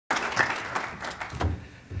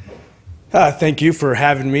Thank you for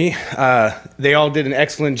having me. They all did an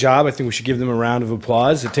excellent job. I think we should give them a round of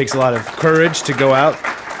applause. It takes a lot of courage to go out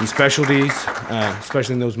in specialties,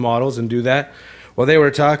 especially in those models, and do that. While they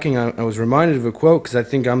were talking, I was reminded of a quote because I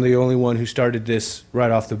think I'm the only one who started this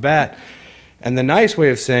right off the bat. And the nice way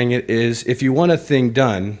of saying it is, if you want a thing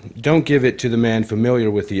done, don't give it to the man familiar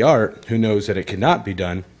with the art who knows that it cannot be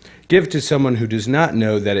done. Give it to someone who does not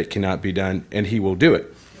know that it cannot be done, and he will do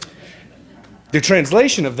it. The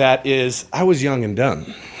translation of that is, I was young and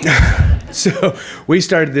dumb. So we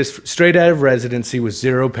started this straight out of residency with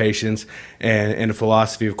 0 patients and a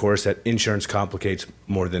philosophy, of course, that insurance complicates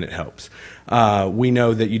more than it helps. We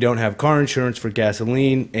know that you don't have car insurance for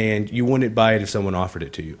gasoline, and you wouldn't buy it if someone offered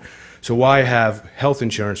it to you. So why have health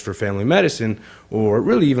insurance for family medicine, or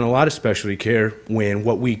really even a lot of specialty care, when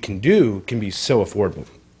what we can do can be so affordable?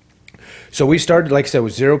 So we started, like I said,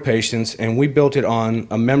 with 0 patients, and we built it on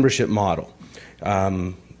a membership model.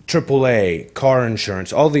 AAA, car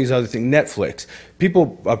insurance, all these other things, Netflix.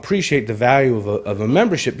 People appreciate the value of a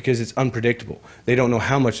membership because it's unpredictable. They don't know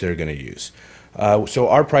how much they're going to use. So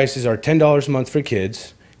our prices are $10 a month for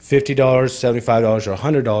kids, $50, $75, or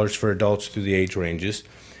 $100 for adults through the age ranges.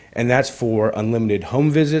 And that's for unlimited home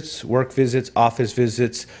visits, work visits, office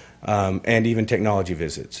visits, and even technology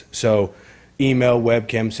visits. So email,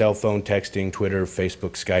 webcam, cell phone, texting, Twitter,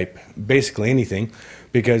 Facebook, Skype, basically anything.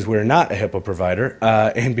 Because we're not a HIPAA provider,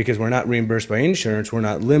 and because we're not reimbursed by insurance, we're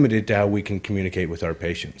not limited to how we can communicate with our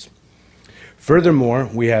patients. Furthermore,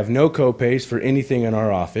 we have no copays for anything in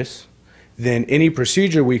our office. Then any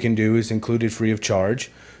procedure we can do is included free of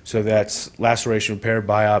charge. So that's laceration repair,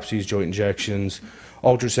 biopsies, joint injections,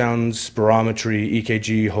 ultrasounds, spirometry,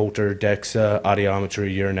 EKG, Holter, DEXA,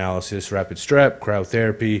 audiometry, urinalysis, rapid strep,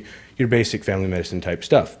 cryotherapy, your basic family medicine type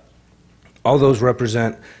stuff. All those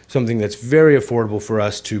represent something that's very affordable for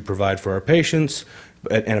us to provide for our patients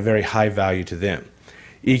and a very high value to them.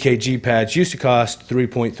 EKG pads used to cost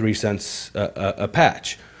 3.3 cents a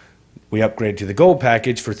patch. We upgraded to the gold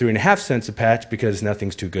package for 3.5 cents a patch because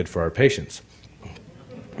nothing's too good for our patients.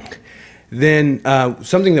 Then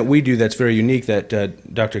something that we do that's very unique that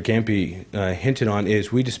Dr. Campi hinted on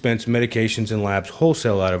is we dispense medications and labs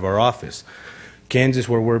wholesale out of our office. Kansas,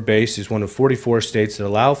 where we're based, is one of 44 states that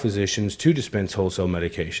allow physicians to dispense wholesale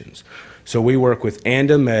medications. So we work with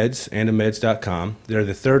ANDA Meds, andameds.com. They're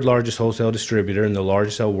the 3rd largest wholesale distributor and the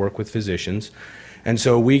largest that will work with physicians. And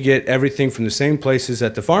so we get everything from the same places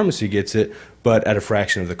that the pharmacy gets it, but at a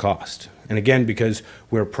fraction of the cost. And again, because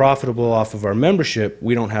we're profitable off of our membership,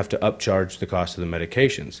 we don't have to upcharge the cost of the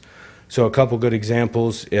medications. So a couple good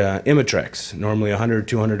examples, Imitrex, normally $100,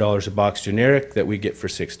 $200 a box generic that we get for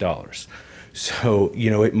 $6. So,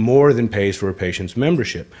 you know, it more than pays for a patient's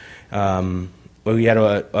membership. We had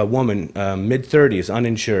a woman, mid-30s,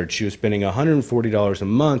 uninsured. She was spending $140 a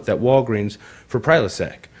month at Walgreens for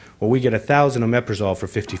Prilosec. Well, we get 1,000 omeprazole for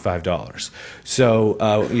 $55.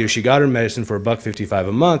 So, you know, she got her medicine for $1.55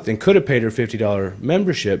 a month and could have paid her $50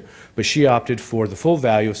 membership, but she opted for the full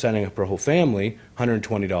value of signing up her whole family,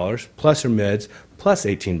 $120, plus her meds, plus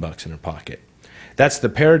 $18 in her pocket. That's the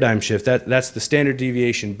paradigm shift. That's the standard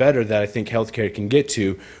deviation better that I think healthcare can get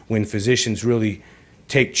to when physicians really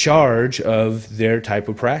take charge of their type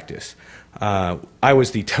of practice. I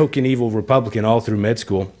was the token evil Republican all through med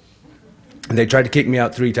school. They tried to kick me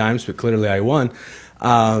out 3 times, but clearly I won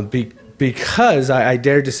because I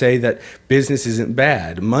dared to say that business isn't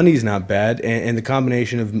bad, money's not bad, and the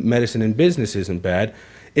combination of medicine and business isn't bad.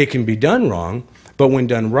 It can be done wrong, but when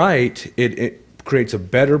done right, it creates a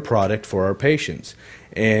better product for our patients.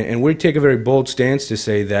 And we take a very bold stance to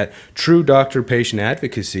say that true doctor-patient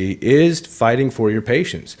advocacy is fighting for your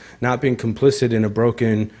patients, not being complicit in a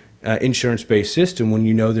broken insurance-based system when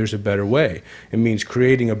you know there's a better way. It means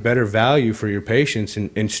creating a better value for your patients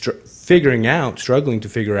and struggling to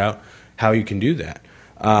figure out how you can do that.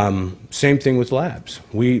 Same thing with labs.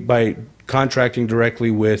 By contracting directly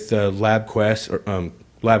with LabQuest or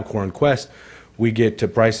LabCorp and Quest, we get to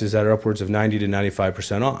prices that are upwards of 90 to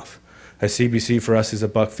 95% off. A CBC for us is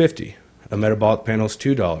 $1.50. A metabolic panel is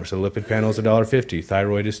 $2. A lipid panel is $1.50.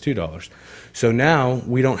 Thyroid is $2. So now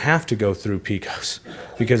we don't have to go through PICOs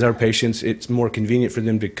because our patients, it's more convenient for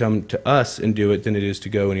them to come to us and do it than it is to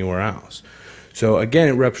go anywhere else. So again,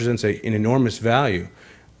 it represents an enormous value.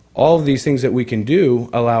 All of these things that we can do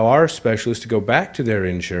allow our specialists to go back to their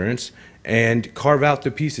insurance and carve out the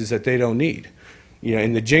pieces that they don't need. You know,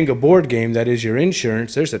 in the Jenga board game that is your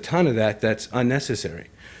insurance, there's a ton of that's unnecessary.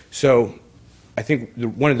 So I think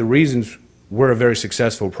one of the reasons we're a very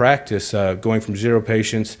successful practice, going from 0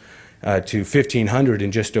 patients to 1,500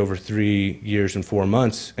 in just over 3 years and 4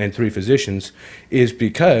 months and 3 physicians, is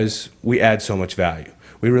because we add so much value.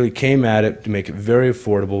 We really came at it to make it very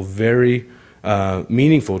affordable, very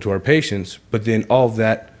meaningful to our patients, but then all of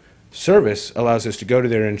that service allows us to go to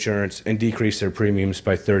their insurance and decrease their premiums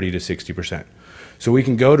by 30 to 60%. So we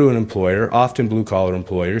can go to an employer, often blue-collar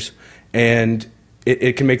employers, and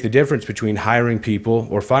it can make the difference between hiring people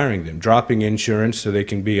or firing them, dropping insurance so they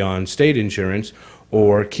can be on state insurance,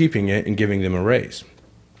 or keeping it and giving them a raise.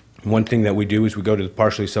 One thing that we do is we go to the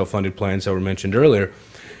partially self-funded plans that were mentioned earlier.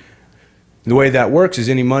 The way that works is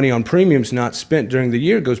any money on premiums not spent during the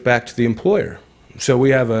year goes back to the employer. So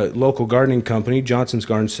we have a local gardening company, Johnson's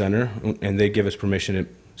Garden Center, and they give us permission to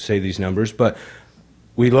say these numbers, but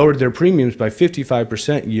we lowered their premiums by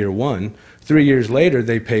 55% year one. 3 years later,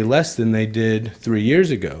 they pay less than they did 3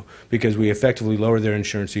 years ago because we effectively lowered their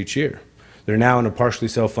insurance each year. They're now in a partially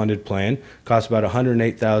self-funded plan, costs about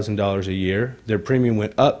 $108,000 a year. Their premium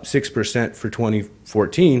went up 6% for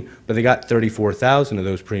 2014, but they got $34,000 of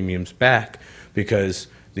those premiums back because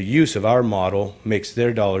the use of our model makes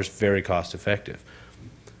their dollars very cost effective.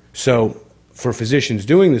 So for physicians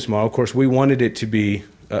doing this model, of course, we wanted it to be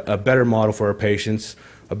a better model for our patients,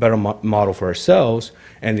 a better model for ourselves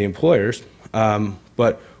and the employers.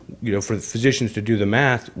 But for the physicians to do the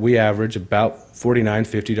math, we average about $49,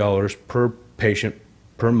 $50 per patient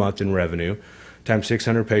per month in revenue, times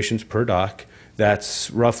 600 patients per doc. That's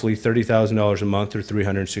roughly $30,000 a month, or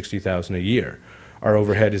 $360,000 a year. Our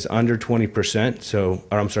overhead is under 20%,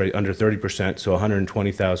 under 30%, so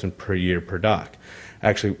 $120,000 per year per doc.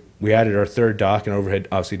 Actually, we added our third doc, and overhead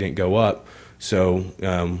obviously didn't go up, so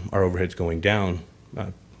our overhead's going down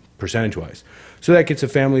percentage-wise. So that gets a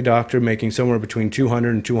family doctor making somewhere between $200,000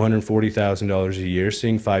 and $240,000 a year,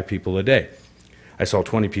 seeing 5 people a day. I saw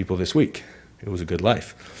 20 people this week. It was a good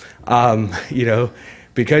life.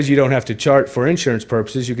 Because you don't have to chart for insurance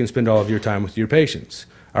purposes, you can spend all of your time with your patients.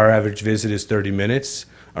 Our average visit is 30 minutes.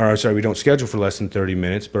 We don't schedule for less than 30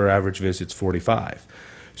 minutes, but our average visit's 45.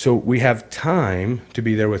 So we have time to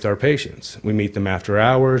be there with our patients. We meet them after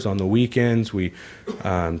hours, on the weekends.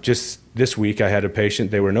 Just this week I had a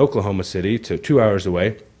patient, they were in Oklahoma City, 2 hours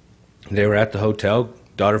away. They were at the hotel,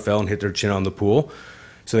 daughter fell and hit their chin on the pool.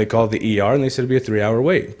 So they called the ER and they said it'd be a 3-hour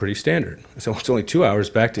wait, pretty standard. So it's only 2 hours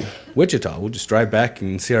back to Wichita. We'll just drive back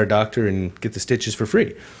and see our doctor and get the stitches for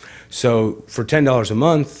free. So for $10 a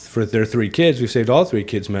month for their 3 kids, we've saved all 3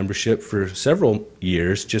 kids' membership for several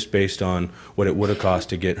years just based on what it would have cost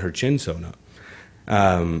to get her chin sewn up.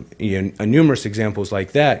 Numerous examples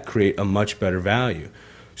like that create a much better value.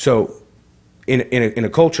 So in a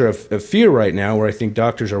culture of fear right now, where I think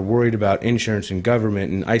doctors are worried about insurance and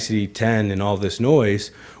government and ICD-10 and all this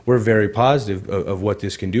noise, we're very positive of what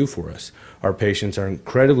this can do for us. Our patients are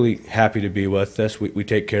incredibly happy to be with us. We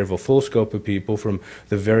take care of a full scope of people, from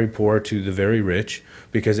the very poor to the very rich,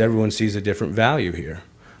 because everyone sees a different value here.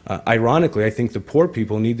 Ironically, I think the poor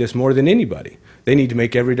people need this more than anybody. They need to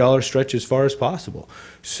make every dollar stretch as far as possible.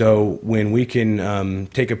 So when we can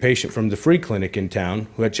take a patient from the free clinic in town,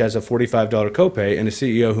 which has a $45 copay, and a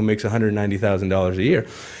CEO who makes $190,000 a year,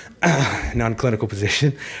 non-clinical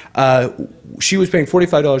position, she was paying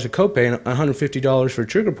 $45 a copay and $150 for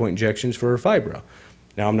trigger point injections for her fibro.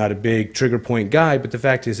 Now, I'm not a big trigger point guy, but the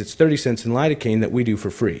fact is it's 30 cents in lidocaine that we do for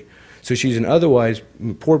free. So she's an otherwise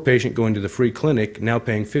poor patient going to the free clinic, now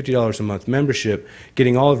paying $50 a month membership,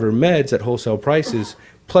 getting all of her meds at wholesale prices,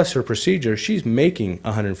 plus her procedure. She's making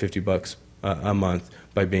 $150 a month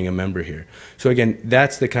by being a member here. So again,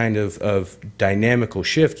 that's the kind of dynamical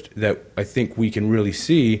shift that I think we can really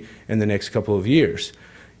see in the next couple of years.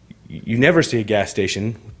 You never see a gas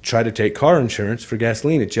station try to take car insurance for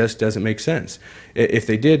gasoline. It just doesn't make sense. If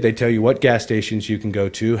they did, they'd tell you what gas stations you can go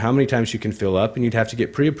to, how many times you can fill up, and you'd have to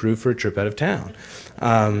get pre-approved for a trip out of town.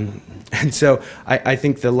 And so I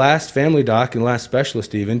think the last family doc and last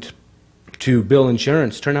specialist even to bill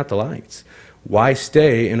insurance, turn out the lights. Why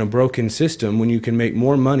stay in a broken system when you can make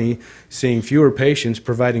more money seeing fewer patients,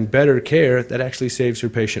 providing better care that actually saves your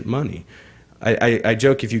patient money? I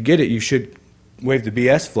joke, if you get it, you should wave the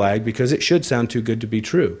BS flag, because it should sound too good to be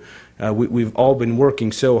true. We've all been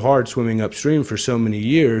working so hard, swimming upstream for so many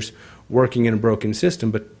years, working in a broken system,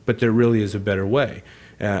 but there really is a better way,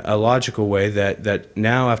 a logical way that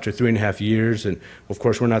now, after 3.5 years, and of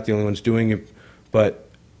course we're not the only ones doing it, but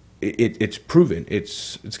it's proven.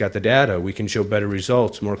 It's got the data. We can show better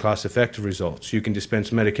results, more cost-effective results. You can dispense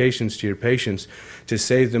medications to your patients to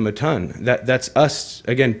save them a ton. That's us,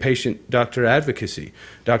 again, patient-doctor advocacy,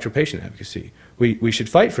 doctor-patient advocacy. We should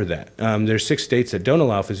fight for that. There's 6 states that don't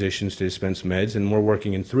allow physicians to dispense meds, and we're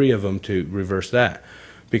working in 3 of them to reverse that.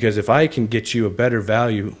 because if I can get you a better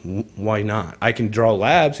value, why not? I can draw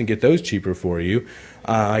labs and get those cheaper for you.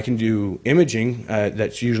 I can do imaging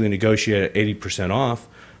that's usually negotiated at 80% off.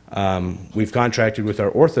 We've contracted with our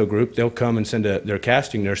ortho group. They'll come and send their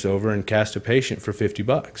casting nurse over and cast a patient for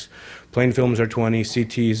 $50. Plain films are 20,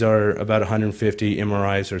 CTs are about 150,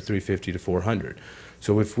 MRIs are 350 to 400.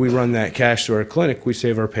 So if we run that cash through our clinic, we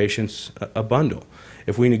save our patients a bundle.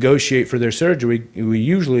 If we negotiate for their surgery, we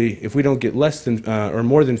usually, if we don't get less than or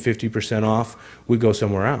more than 50% off, we go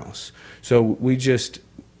somewhere else. So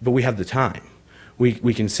but we have the time.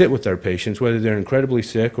 We can sit with our patients, whether they're incredibly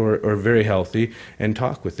sick or very healthy, and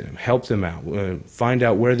talk with them, help them out, find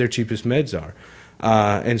out where their cheapest meds are.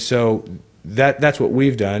 And so that's what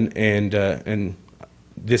we've done, and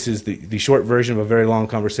this is the short version of a very long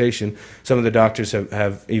conversation. Some of the doctors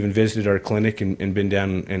have even visited our clinic and been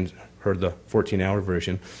down and heard the 14-hour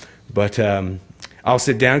version. But I'll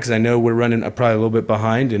sit down because I know we're running probably a little bit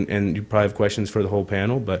behind, and you probably have questions for the whole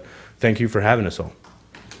panel, but thank you for having us all.